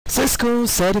Cisco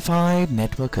Certified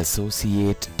Network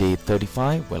Associate Day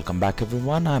 35. Welcome back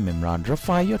everyone. I'm Imran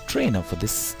Rafai, your trainer for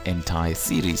this entire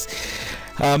series.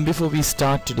 Before we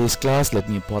start today's class, let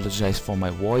me apologize for my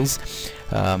voice.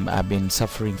 I've been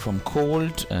suffering from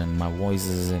cold and my voice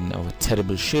is in a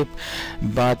terrible shape,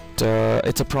 but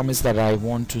it's a promise that I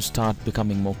want to start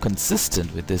becoming more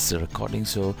consistent with this recording,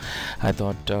 so I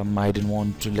thought I didn't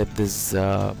want to let this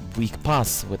week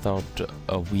pass without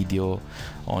a video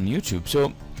on YouTube.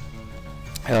 So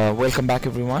welcome back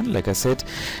everyone. Like I said,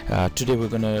 today we're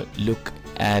going to look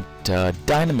at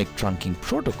Dynamic Trunking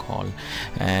Protocol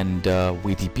and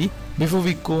VTP. Before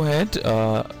we go ahead,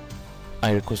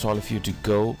 I request all of you to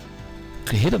go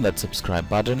hit on that subscribe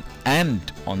button and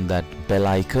on that bell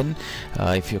icon.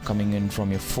 If you're coming in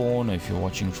from your phone or if you're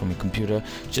watching from your computer,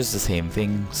 just the same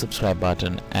thing, subscribe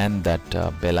button and that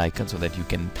bell icon, so that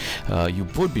you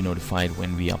would be notified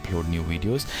when we upload new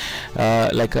videos.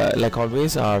 Like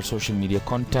always, our social media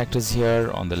contact is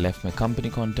here. On the left, my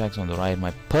company contacts, on the right,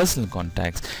 my personal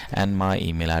contacts and my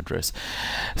email address.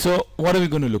 So what are we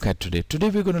going to look at today? Today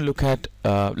we're going to look at,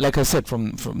 like I said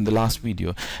from the last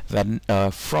video, that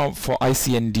for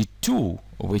ICND2,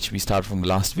 which we started from the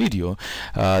last video,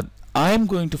 I'm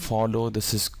going to follow the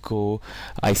Cisco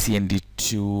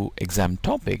ICND2 exam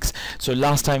topics. So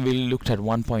last time we looked at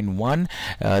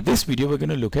 1.1. This video we're going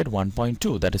to look at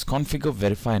 1.2, that is configure,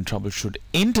 verify and troubleshoot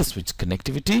inter-switch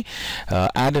connectivity,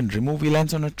 add and remove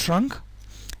VLANs on a trunk,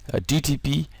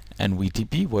 DTP and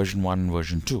VTP version 1 and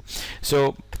version 2.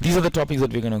 So these are the topics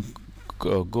that we're going to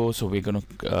go, so we're going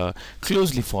to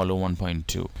closely follow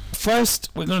 1.2. First,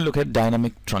 we're going to look at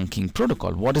Dynamic Trunking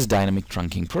Protocol. What is Dynamic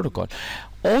Trunking Protocol?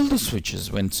 All the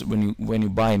switches, when you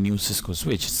buy a new Cisco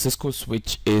switch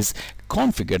is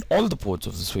configured, all the ports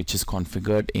of the switch is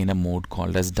configured in a mode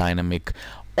called as Dynamic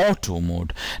Auto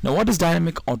mode. Now what is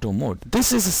Dynamic Auto mode?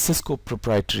 This is a Cisco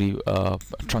proprietary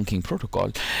trunking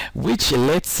protocol which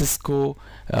lets Cisco,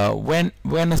 when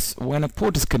a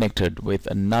port is connected with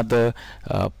another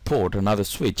port, another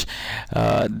switch,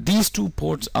 these two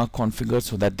ports are configured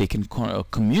so that they can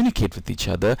communicate with each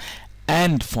other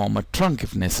and form a trunk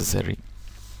if necessary.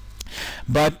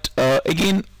 But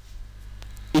again,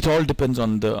 it all depends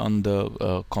on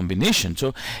the combination.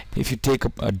 So if you take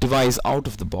a device out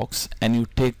of the box and you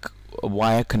take a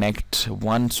wire, connect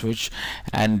one switch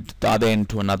and the other end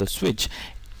to another switch,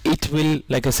 it will,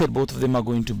 like I said, both of them are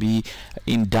going to be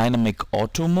in dynamic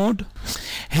auto mode.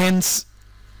 Hence,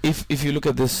 if you look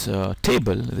at this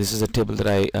table, this is a table that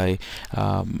I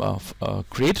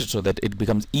created so that it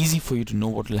becomes easy for you to know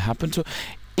what will happen. So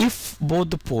if both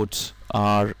the ports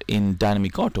are in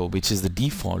dynamic auto, which is the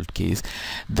default case,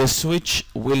 the switch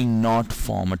will not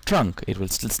form a trunk. It will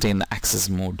still stay in the access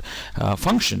mode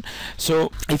function.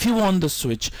 So if you want the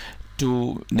switch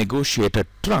to negotiate a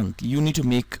trunk, you need to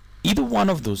make either one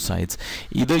of those sides.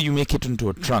 Either you make it into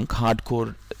a trunk, hard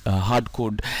code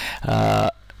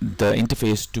the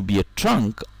interface to be a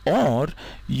trunk, or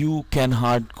you can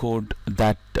hard code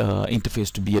that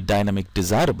interface to be a dynamic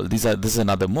desirable. This is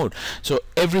another mode. So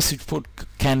every switch port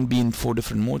can be in 4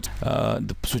 different modes.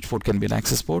 The switch port can be an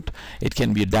access port, it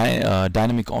can be a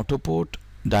dynamic auto port,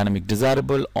 dynamic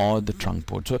desirable, or the trunk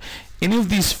port. So any of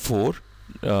these 4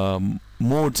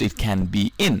 modes it can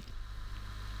be in.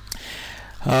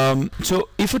 So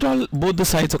if at all both the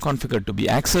sides are configured to be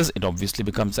access, it obviously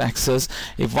becomes access.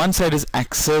 If one side is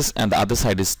access and the other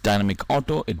side is dynamic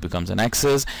auto, it becomes an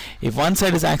access. If one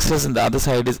side is access and the other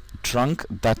side is trunk,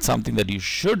 that's something that you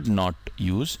should not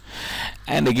use.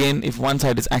 And again, if one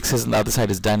side is access and the other side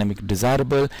is dynamic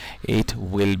desirable, it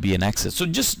will be an access. So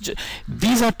just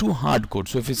these are 2 hard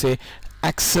codes. So if you say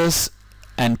access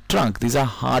and trunk, these are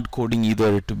hard coding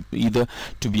either to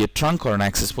be a trunk or an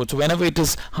access port. So whenever it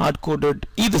is hard coded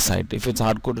either side, if it's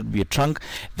hard coded to be a trunk,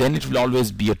 then it will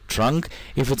always be a trunk.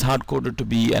 If it's hard coded to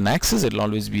be an access, it will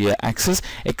always be an access,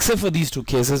 except for these 2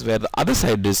 cases where the other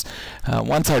side is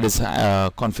one side is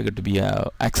configured to be a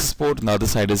access port and the other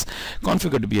side is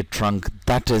configured to be a trunk.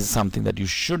 That is something that you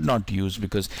should not use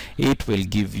because it will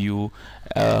give you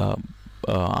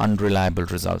unreliable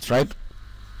results, right?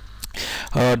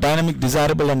 Dynamic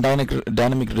desirable and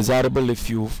dynamic desirable, if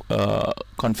you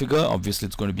configure, obviously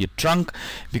it's going to be a trunk,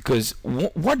 because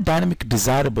what dynamic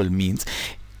desirable means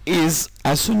is,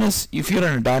 as soon as if you're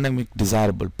on a dynamic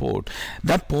desirable port,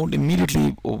 that port immediately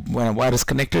when a wire is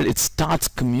connected, it starts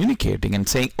communicating and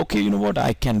saying, okay, you know what,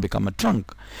 I can become a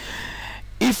trunk.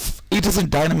 If it is in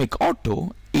dynamic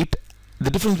auto, the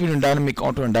difference between dynamic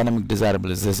auto and dynamic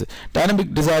desirable is this: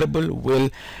 dynamic desirable will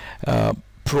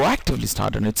proactively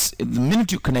start, and the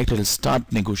minute you connect, it will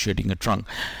start negotiating a trunk.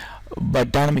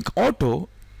 But dynamic auto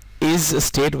is a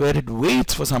state where it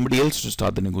waits for somebody else to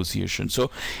start the negotiation.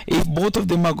 So if both of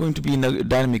them are going to be in a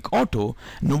dynamic auto,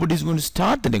 nobody is going to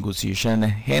start the negotiation,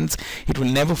 and hence it will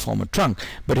never form a trunk.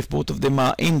 But if both of them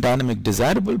are in dynamic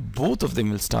desirable, both of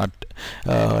them will start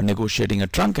negotiating a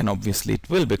trunk, and obviously it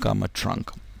will become a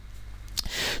trunk.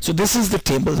 So this is the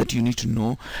table that you need to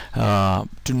know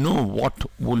what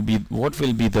will be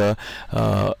the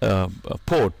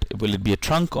port. Will it be a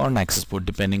trunk or an access port,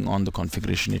 depending on the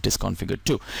configuration it is configured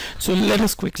to. So let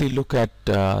us quickly look at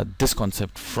this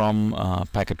concept from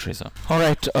Packet Tracer.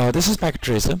 Alright, this is Packet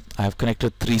Tracer. I have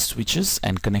connected 3 switches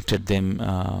and connected them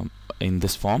in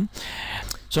this form.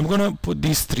 So I'm going to put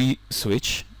these 3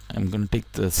 switch. I'm going to take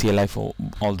the CLI for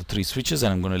all the 3 switches,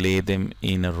 and I'm going to lay them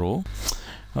in a row.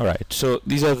 Alright, so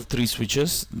these are the 3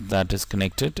 switches that is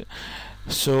connected.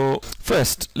 So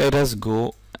first let us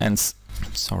go and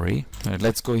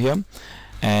let's go here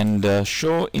and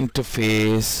show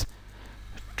interface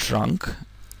trunk.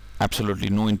 Absolutely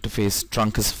no interface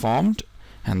trunk is formed,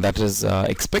 and that is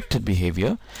expected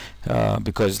behavior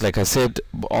because, like I said,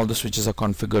 all the switches are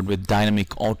configured with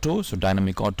dynamic auto. So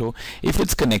dynamic auto, if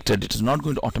it's connected, it is not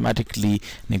going to automatically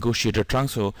negotiate a trunk.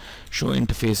 So show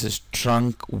interfaces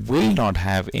trunk will not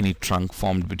have any trunk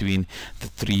formed between the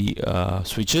 3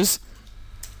 switches.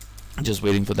 Just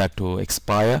waiting for that to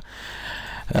expire.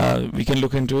 We can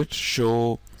look into it.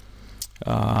 Show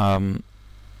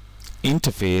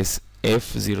interface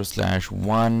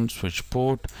F0/1 switch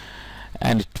port,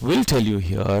 and it will tell you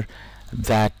here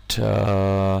that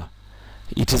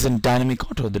it is in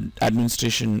dynamic auto. The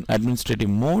administrative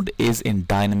mode is in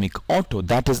dynamic auto.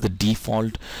 That is the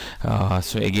default.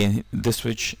 So again, this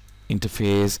switch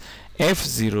interface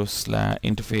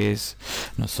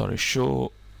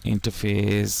show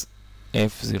interface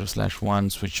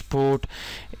F0/1 switch port.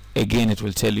 Again, it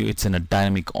will tell you it's in a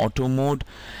dynamic auto mode.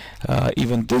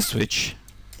 Even this switch,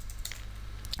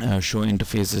 show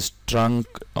interfaces trunk,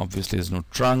 obviously there's no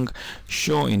trunk.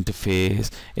 Show interface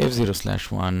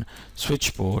F0/1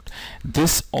 switch port,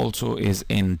 this also is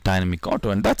in dynamic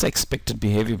auto, and that's expected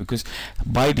behavior because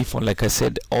by default, like I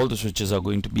said, all the switches are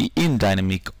going to be in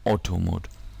dynamic auto mode.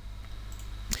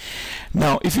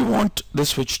 Now if you want the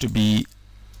switch to be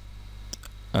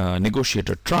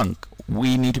negotiator trunk,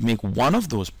 we need to make one of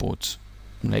those ports,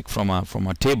 like from a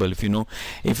table. If you know,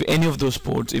 if any of those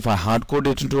ports, if I hard code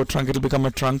it into a trunk, it will become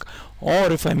a trunk, or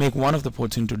if I make one of the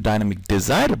ports into dynamic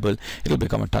desirable, it will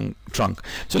become a trunk.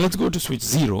 So let's go to switch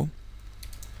 0,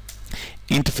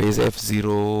 interface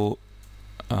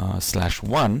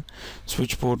F0/1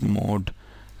 switch port mode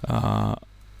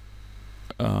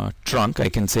trunk. I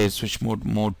can say switch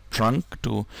mode trunk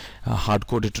to hard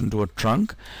code it into a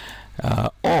trunk,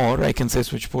 or I can say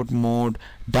switch port mode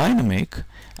dynamic,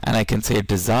 and I can say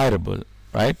desirable,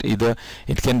 right? Either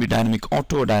it can be dynamic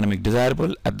auto or dynamic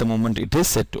desirable. At the moment it is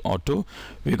set to auto.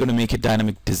 We're going to make it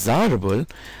dynamic desirable.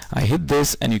 I hit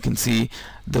this, and you can see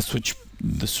the switch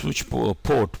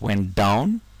port went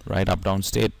down, right? Up down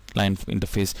state line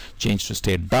interface changed to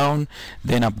state down,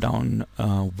 then up down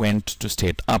went to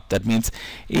state up. That means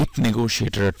it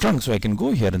negotiated a trunk. So I can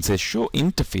go here and say show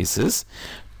interfaces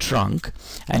trunk,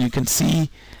 and you can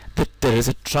see that there is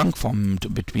a trunk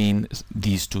formed between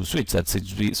these 2 switches. That's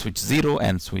switch 0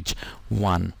 and switch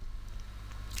 1.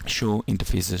 Show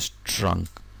interfaces trunk.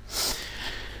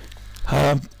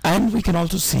 And we can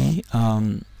also see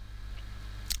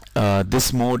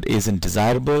this mode is in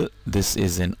desirable, this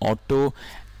is in auto,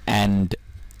 and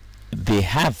they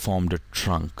have formed a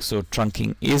trunk. So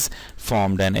trunking is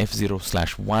formed, and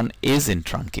F0/1 is in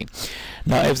trunking.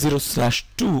 Now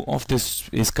F0/2 of this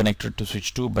is connected to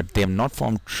switch 2, but they have not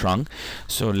formed trunk.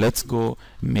 So let's go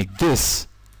make this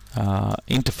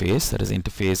interface, that is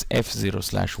interface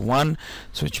F0/1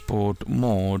 switch port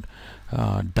mode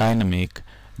dynamic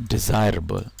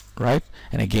desirable, right?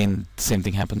 And again, same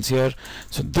thing happens here.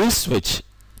 So this switch,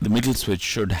 the middle switch,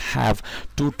 should have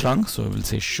 2 trunks. So we will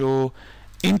say show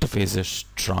interfaces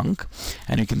trunk,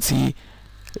 and you can see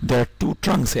there are 2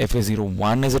 trunks.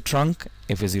 FA01 is a trunk,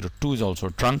 FA02 is also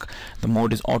a trunk. The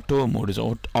mode is auto,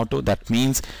 auto. That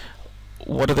means,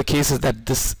 what are the cases that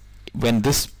this, when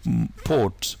this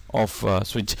port of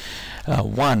switch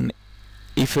 1,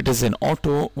 if it is in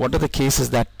auto, what are the cases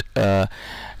that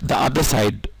the other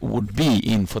side would be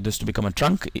in for this to become a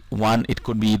trunk? One, it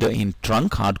could be either in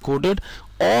trunk hard coded,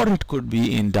 or it could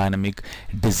be in dynamic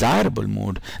desirable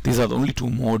mode. These are the only 2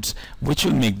 modes which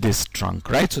will make this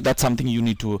trunk, right? So that's something you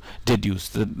need to deduce.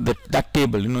 That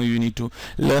table, you know, you need to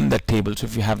learn that table. So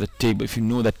if you have the table, if you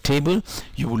know that table,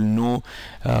 you will know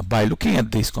by looking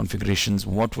at these configurations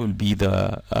what will be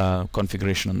the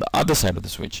configuration on the other side of the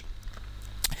switch.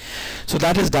 So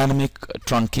that is dynamic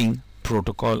trunking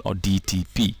Protocol or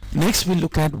DTP. Next we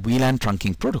look at VLAN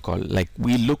Trunking Protocol. Like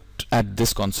we looked at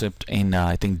this concept in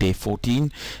I think day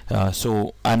 14,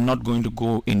 so I'm not going to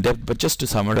go in depth, but just to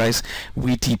summarize,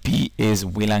 VTP is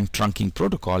VLAN Trunking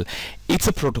Protocol. It's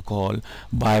a protocol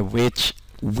by which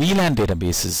VLAN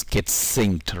databases get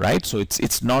synced, right? So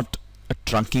it's not a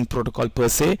trunking protocol per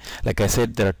se. Like I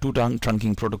said, there are two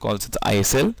trunking protocols. It's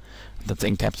ISL, that's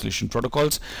encapsulation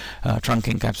protocols, trunk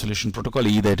encapsulation protocol,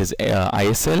 either it is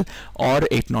ISL or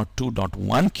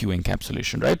 802.1q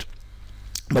encapsulation, right?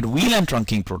 But VLAN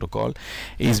trunking protocol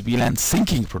is VLAN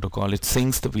syncing protocol. It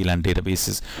syncs the VLAN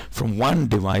databases from one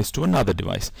device to another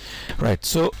device, right?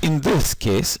 So in this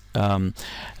case,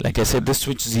 like I said, this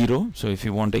switch 0. So if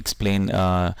you want to explain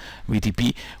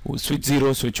VTP, switch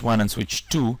 0, switch 1, and switch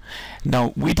 2. Now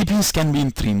VTPs can be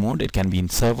in 3 mode. It can be in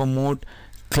server mode,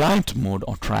 client mode,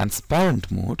 or transparent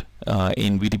mode.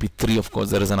 In VTP 3, of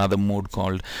course, there is another mode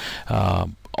called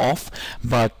off,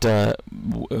 but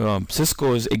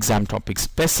Cisco's exam topic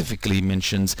specifically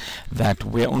mentions that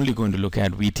we're only going to look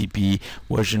at VTP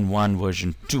version 1,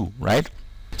 version 2, right?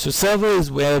 So server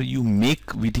is where you make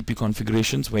VTP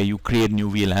configurations, where you create new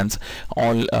VLANs,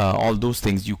 all those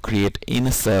things you create in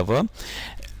a server.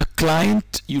 A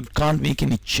client, you can't make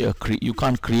any you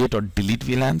can't create or delete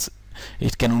VLANs.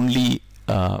 It can only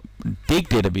take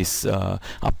database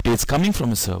updates coming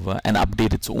from a server and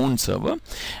update its own server.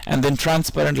 And then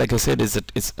transparent, like I said, is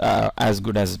as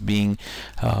good as being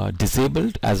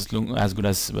disabled, as good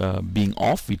as being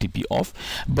off, VTP off.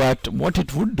 But what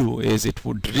it would do is it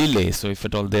would relay. So if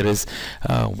at all there is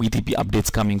VTP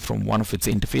updates coming from one of its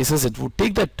interfaces, it would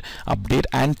take that update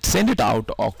and send it out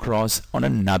across on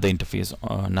another interface,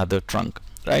 another trunk,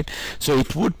 right? So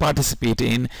it would participate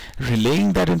in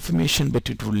relaying that information, but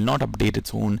it will not update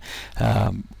its own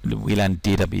VLAN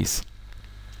database.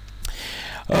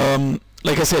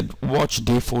 Like I said, watch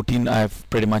day 14. I've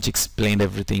pretty much explained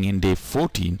everything in day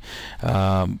 14.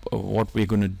 What we're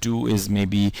going to do is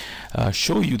maybe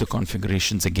show you the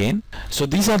configurations again. So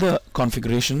these are the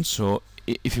configurations. So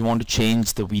if you want to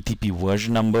change the VTP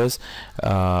version numbers,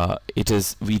 it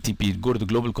is VTP, go to the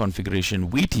global configuration,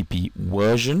 VTP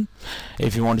version.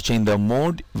 If you want to change the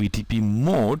mode, VTP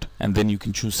mode, and then you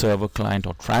can choose server, client,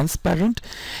 or transparent.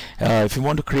 If you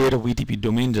want to create a VTP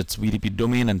domain, that's VTP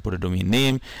domain and put a domain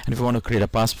name. And if you want to create a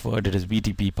password, it is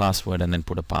VTP password and then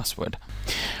put a password.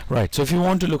 Right, so if you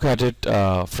want to look at it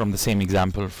from the same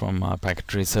example from Packet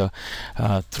Tracer,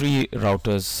 3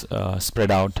 routers spread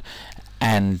out,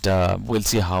 and we'll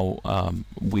see how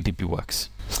VTP works.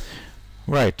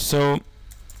 Right, so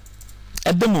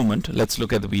at the moment, let's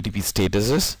look at the VTP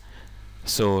statuses.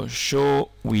 So show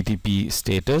VTP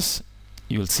status.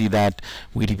 You'll see that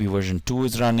VTP version 2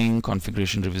 is running,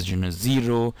 configuration revision is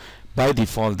 0. By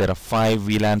default, there are 5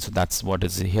 VLANs, so that's what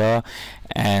is here.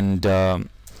 And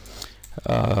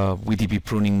VTP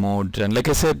pruning mode, and like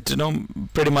I said, you know,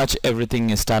 pretty much everything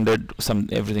is standard,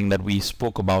 everything that we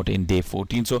spoke about in day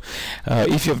 14. So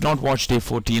if you have not watched day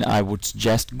 14, I would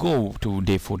suggest go to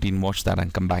day 14, watch that,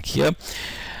 and come back here.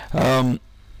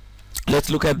 Let's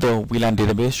look at the VLAN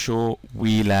database. Show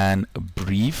VLAN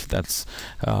brief. That's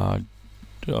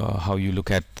how you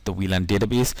look at the VLAN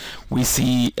database. We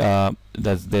see that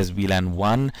there's VLAN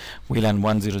 1, VLAN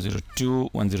 1002,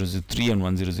 1003, and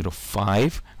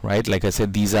 1005, right? Like I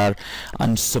said, these are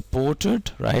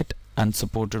unsupported, right?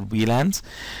 Unsupported VLANs,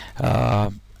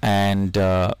 and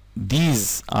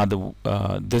these are the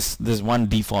this one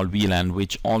default VLAN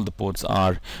which all the ports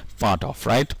are part of,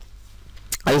 right?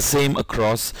 The same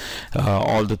across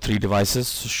all the 3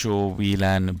 devices. Show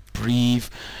VLAN brief,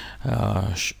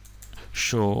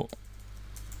 show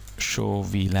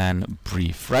VLAN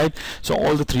brief, right? So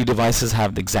all the 3 devices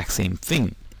have the exact same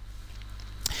thing.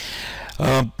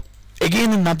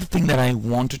 Again, another thing that I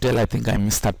want to tell, I think I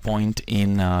missed that point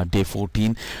in day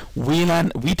 14.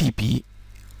 VLAN VTP,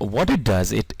 what it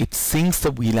does, it syncs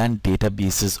the VLAN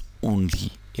databases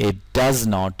only. It does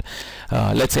not,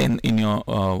 let's say in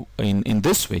your in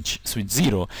this switch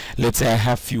 0, let's say I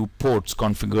have few ports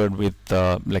configured with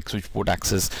like switch port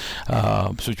access,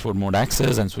 switch port mode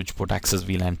access, and switch port access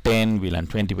VLAN 10, VLAN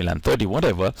 20, VLAN 30,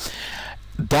 whatever.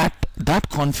 That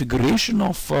configuration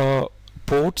of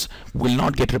ports will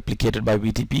not get replicated by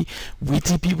VTP.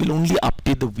 VTP will only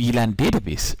update the VLAN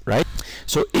database, right?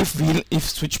 So if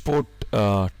switch port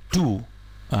 2,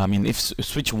 I mean, if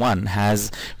switch 1 has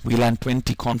VLAN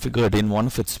 20 configured in one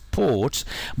of its ports,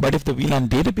 but if the VLAN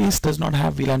database does not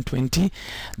have VLAN 20,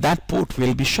 that port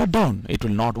will be shut down. It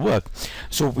will not work.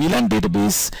 So VLAN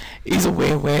database is a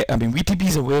way where, I mean, VTP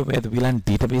is a way where the VLAN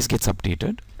database gets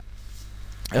updated.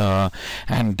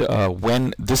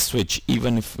 when this switch,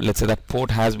 even if let's say that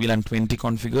port has VLAN 20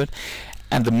 configured,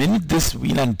 and the minute this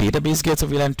VLAN database gets a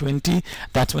VLAN 20,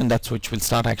 that's when that switch will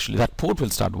start, actually that port will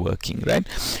start working, right?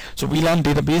 So VLAN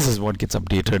database is what gets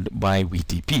updated by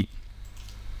VTP.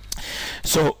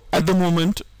 So at the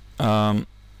moment,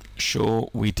 show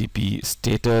VTP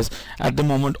status, at the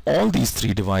moment all these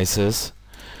three devices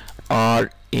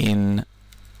are in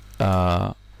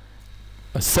a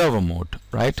server mode,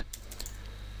 right?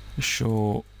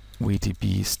 Show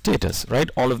VTP status, right?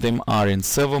 All of them are in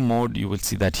server mode. You will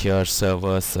see that here,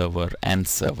 server, server, and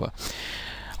server.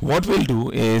 What we'll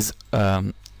do is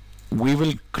we'll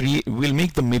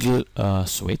make the middle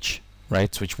switch,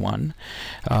 right, switch 1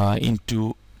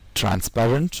 into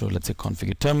transparent. So let's say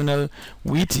configure terminal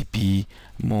VTP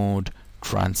mode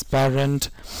transparent,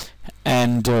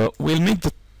 and we'll make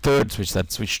the third switch,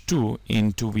 that's switch 2,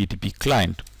 into VTP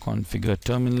client, configure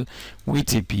terminal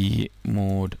VTP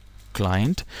mode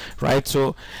client, right?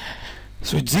 So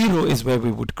switch 0 is where we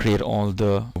would create all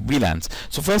the VLANs.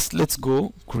 So first let's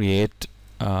go create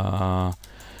a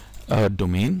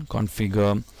domain,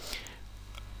 configure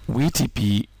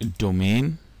VTP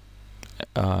domain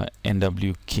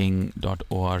nwking.org,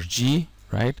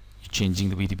 right? Changing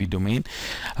the VTP domain.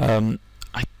 I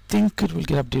think it will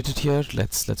get updated here.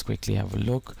 Let's quickly have a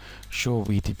look. Show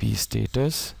VTP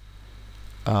status.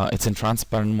 It's in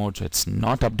transparent mode, so it's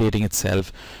not updating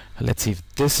itself. Let's see if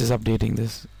this is updating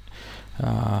this.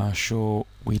 Show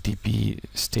VTP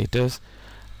status.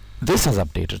 This has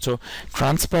updated. So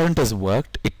transparent has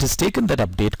worked. It has taken that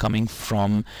update coming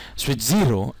from switch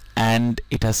 0 and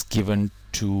it has given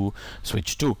to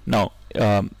switch 2. Now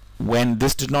when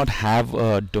this did not have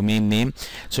a domain name,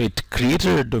 so it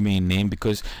created a domain name,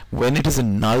 because when it is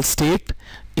in null state,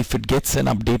 if it gets an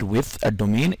update with a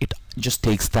domain, it just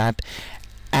takes that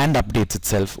and updates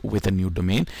itself with a new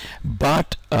domain.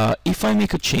 But if I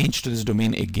make a change to this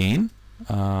domain again,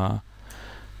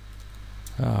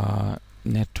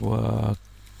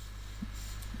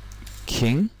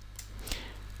 networking,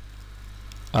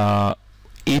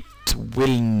 it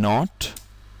will not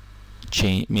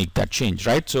make that change,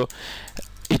 right? So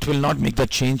it will not make that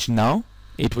change now.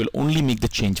 It will only make the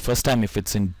change first time if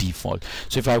it's in default.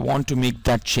 So if I want to make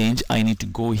that change, I need to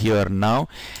go here now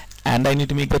and I need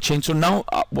to make that change. So now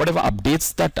whatever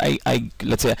updates that I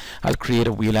let's say I'll create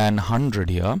a VLAN 100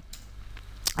 here,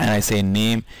 and I say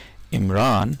name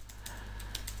Imran,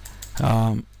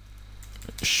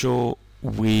 show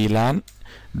VLAN.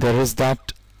 There is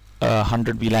that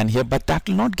 100 VLAN here, but that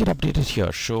will not get updated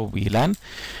here. Show VLAN,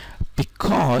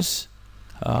 because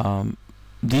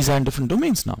these are in different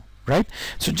domains now, right?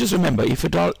 So just remember, if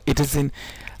at all it is in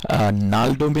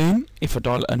null domain, if at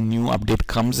all a new update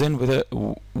comes in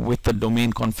with the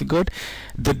domain configured,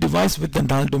 the device with the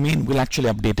null domain will actually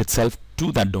update itself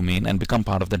to that domain and become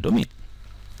part of the domain.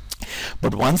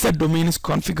 But once that domain is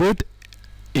configured,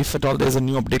 if at all there's a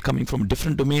new update coming from a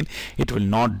different domain, it will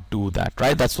not do that,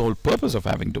 right? That's the whole purpose of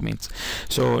having domains.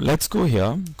 So let's go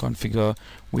here, configure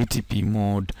VTP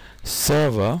mode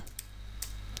server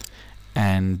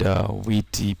and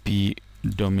VTP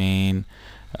domain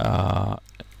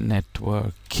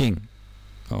networking.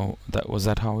 Oh, was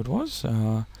that how it was?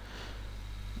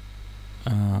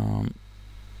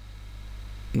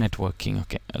 Networking.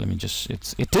 Okay, let me just,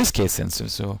 it is case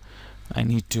sensitive, so I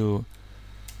need to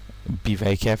be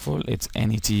very careful. It's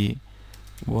NET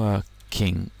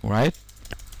working, right?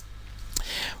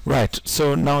 Right.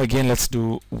 So now again, let's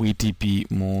do VTP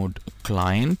mode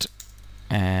client,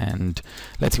 and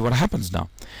let's see what happens now.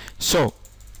 So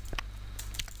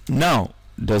now,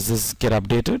 does this get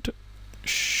updated?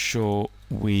 Show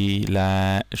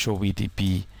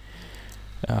VTP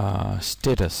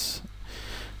status.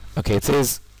 Okay, it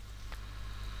says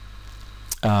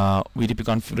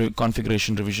VTP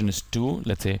configuration revision is 2.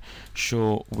 Let's say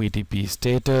show VTP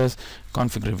status,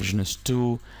 config revision is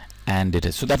 2, and it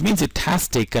is. So that means it has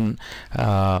taken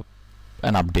an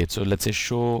update. So let's say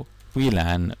show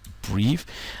VLAN brief,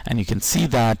 and you can see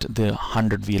that the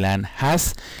 100 VLAN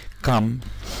has come,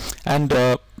 and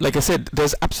like I said,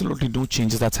 there's absolutely no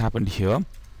changes that's happened here,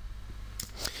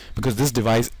 because this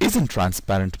device is in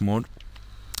transparent mode,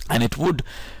 and it would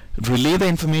relay the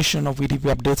information of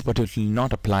VTP updates, but it will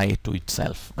not apply it to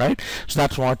itself, right? So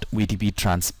that's what VTP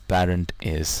transparent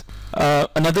is.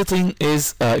 Another thing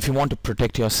is, if you want to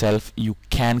protect yourself, you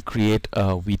can create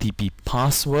a VTP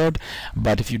password,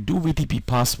 but if you do VTP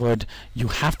password, you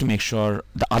have to make sure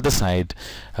the other side,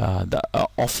 the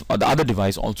other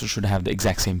device also should have the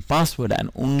exact same password,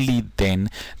 and only then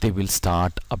they will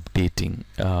start updating,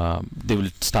 they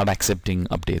will start accepting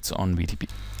updates on VTP.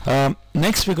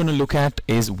 Next we're going to look at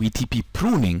is VTP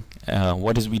pruning,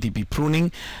 What is VTP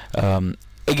pruning?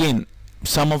 Again,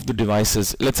 some of the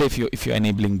devices, let's say if you're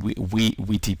enabling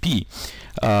VTP,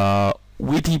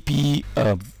 VTP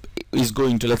is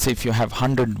going to, let's say if you have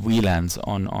 100 VLANs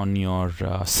on your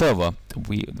server,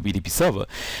 VTP server,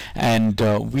 and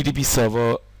VTP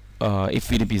server, if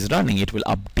VTP is running, it will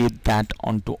update that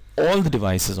onto all the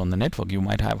devices on the network. You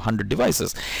might have 100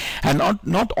 devices, and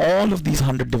not all of these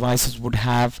 100 devices would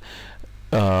have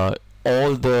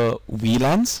all the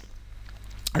VLANs,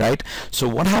 right? So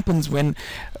what happens when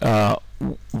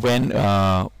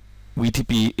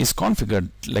VTP is configured?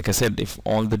 Like I said, if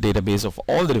all the database of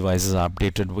all the devices are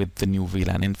updated with the new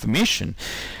VLAN information,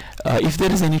 if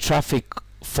there is any traffic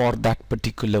for that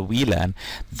particular VLAN,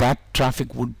 that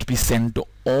traffic would be sent to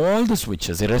all the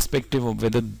switches, irrespective of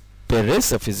whether there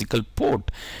is a physical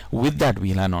port with that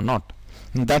VLAN or not.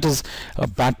 And that is a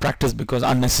bad practice, because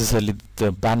unnecessarily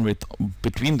the bandwidth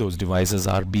between those devices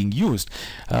are being used,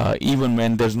 even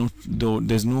when there's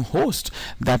no host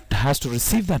that has to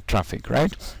receive that traffic,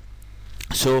 right?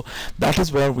 So that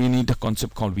is where we need a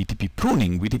concept called VTP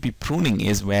pruning. VTP pruning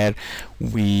is where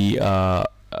we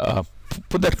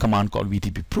put that command called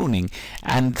VTP pruning,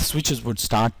 and the switches would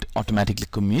start automatically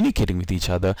communicating with each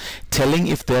other, telling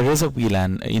if there is a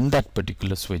VLAN in that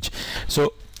particular switch.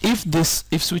 So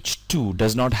if switch 2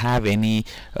 does not have any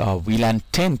VLAN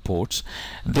 10 ports,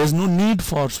 there's no need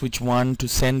for switch 1 to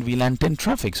send VLAN 10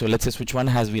 traffic. So let's say switch 1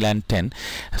 has VLAN 10,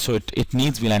 so it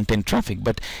needs VLAN 10 traffic,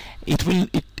 but it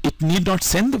need not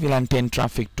send the VLAN 10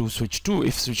 traffic to switch 2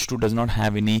 if switch 2 does not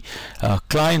have any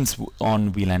clients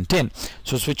on VLAN 10.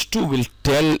 So switch 2 will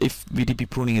tell, if VTP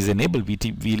pruning is enabled,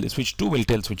 switch 2 will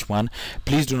tell switch 1,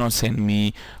 please do not send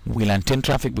me VLAN 10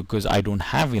 traffic because I don't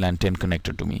have VLAN 10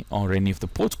 connected to me or any of the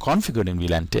ports configured in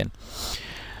VLAN 10.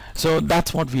 So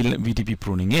that's what VTP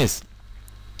pruning is.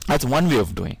 That's one way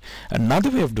of doing. Another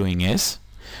way of doing is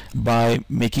by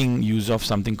making use of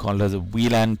something called as a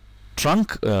VLAN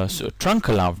trunk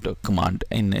allowed command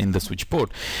in the switch port.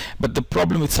 But the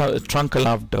problem with trunk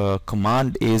allowed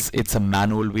command is it's a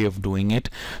manual way of doing it.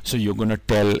 So you're going to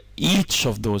tell each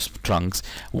of those trunks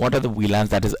what are the VLANs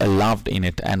that is allowed in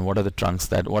it, and what are the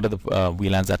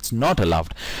VLANs that's not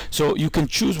allowed. So you can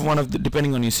choose one of the,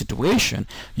 depending on your situation,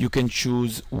 you can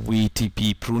choose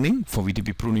VTP pruning. For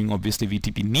VTP pruning, obviously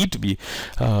VTP need to be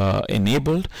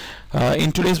enabled.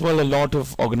 In today's world, a lot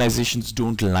of organizations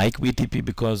don't like VTP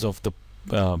because of the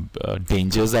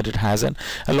dangers that it has, and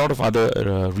a lot of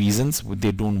other reasons.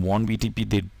 They don't want VTP,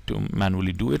 they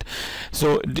manually do it.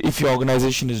 So if your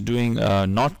organization is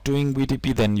not doing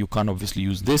VTP, then you can't obviously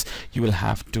use this. You will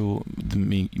have to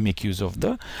make use of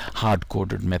the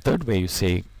hard-coded method, where you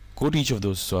say, go to each of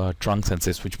those trunks and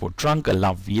say switch port trunk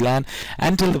allow VLAN,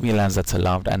 and tell the VLANs that's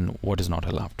allowed and what is not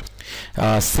allowed.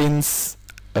 Since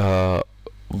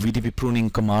VTP pruning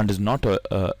command is not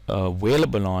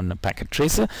available on a packet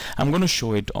tracer, I'm going to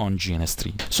show it on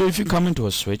GNS3. So if you come into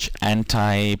a switch and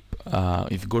type,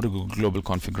 if you go to Google Global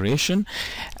Configuration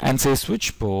and say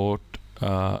switch port,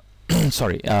 say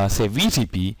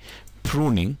VTP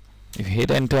pruning, if you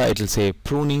hit enter, it will say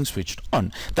pruning switched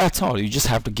on. That's all. You just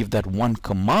have to give that one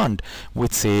command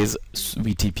which says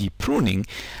VTP pruning,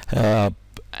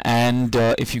 and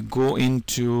if you go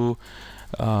into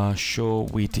show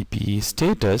VTP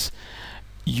status,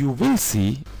 you will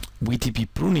see VTP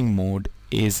pruning mode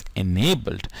is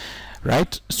enabled,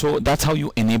 right? So that's how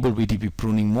you enable VTP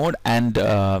pruning mode. And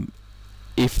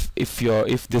if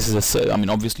this is a, I mean,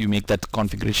 obviously you make that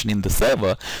configuration in the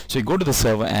server. So you go to the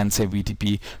server and say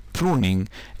VTP pruning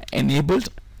enabled,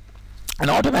 and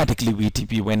automatically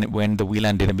VTP, when the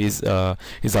VLAN database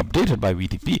is updated by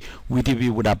VTP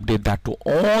would update that to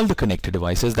all the connected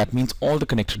devices. That means all the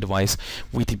connected device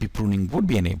VTP pruning would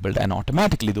be enabled, and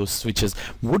automatically those switches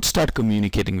would start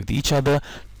communicating with each other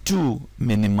to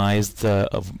minimize the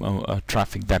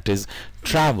traffic that is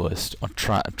traversed or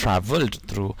traveled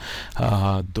through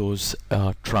those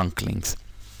trunk links.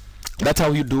 That's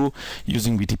how you do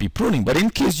using VTP pruning. But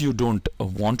in case you don't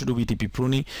want to do VTP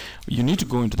pruning, you need to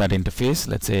go into that interface.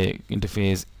 Let's say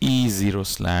interface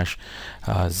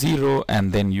E0/0,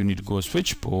 and then you need to go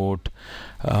switch port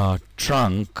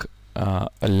trunk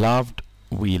allowed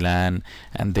VLAN,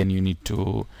 and then you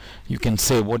can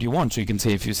say what you want. So you can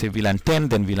say, if you say VLAN 10,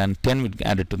 then VLAN 10 will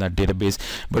add it to that database.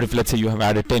 But if, let's say, you have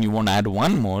added 10, you want to add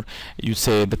one more, you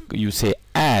say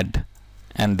add,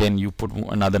 and then you put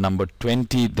another number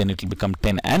 20, then it will become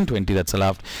 10 and 20. That's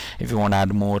allowed. If you want to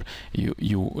add more,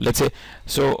 let's say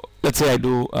I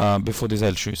do before this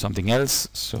I'll show you something else.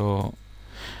 So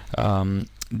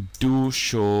do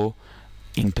show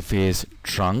interface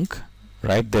trunk,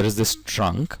 right? There is this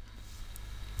trunk,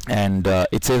 and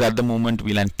it says at the moment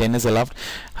VLAN 10 is allowed.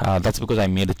 That's because I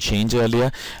made a change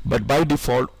earlier, but by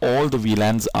default all the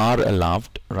VLANs are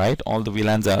allowed, right? All the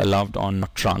VLANs are allowed on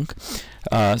trunk.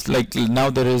 Like now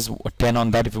there is 10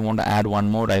 on that. If you want to add one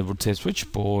more, I would say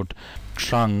switch port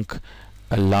trunk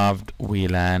allowed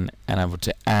VLAN, and I would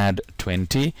say add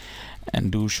 20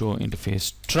 and do show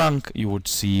interface trunk. You would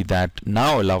see that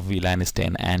now allowed VLAN is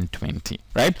 10 and 20,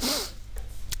 right?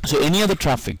 So any other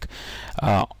traffic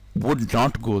would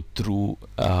not go through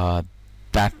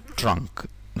that trunk,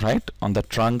 right? On the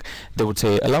trunk they would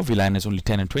say allow VLAN is only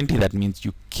 10 and 20. That means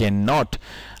you cannot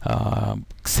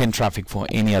send traffic for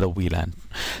any other VLAN.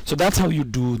 So that's how you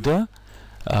do the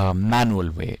manual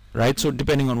way, right? So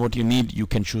depending on what you need, you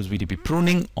can choose VTP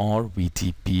pruning or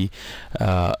VTP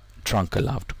trunk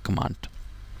allowed command.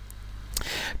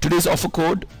 Today's offer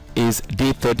code is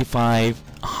day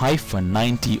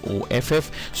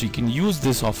 35-90OFF. So you can use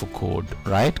this offer code,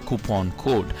 right, coupon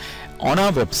code, on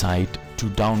our website to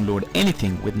download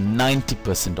anything with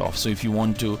 90% off. So if you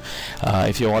want to,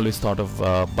 if you always thought of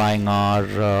buying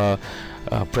our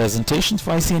presentations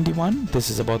for ICND1, this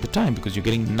is about the time, because you're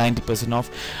getting 90% off.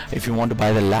 If you want to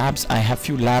buy the labs, I have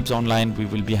few labs online. We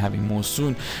will be having more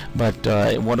soon, but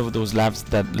one of those labs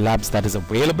that is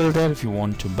available there, if you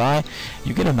want to buy,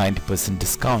 you get a 90%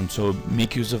 discount. So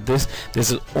make use of this.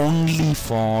 This is only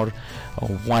for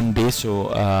one day. So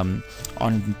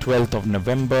on 12th of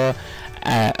November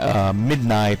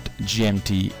midnight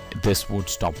GMT, this would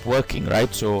stop working,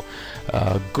 right? So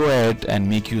go ahead and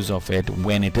make use of it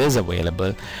when it is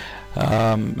available.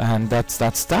 And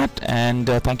that's that. And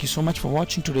thank you so much for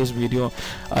watching today's video.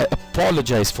 I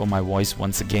apologize for my voice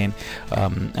once again.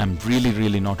 I'm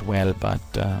really not well, but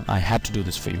I had to do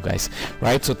this for you guys,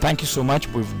 right? So thank you so much.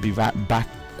 We'll be back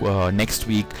next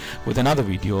week with another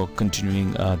video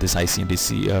continuing this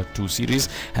ICND2 series,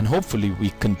 and hopefully we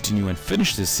continue and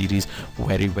finish this series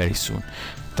very soon.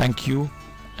 Thank you,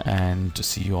 and to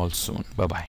see you all soon. Bye bye.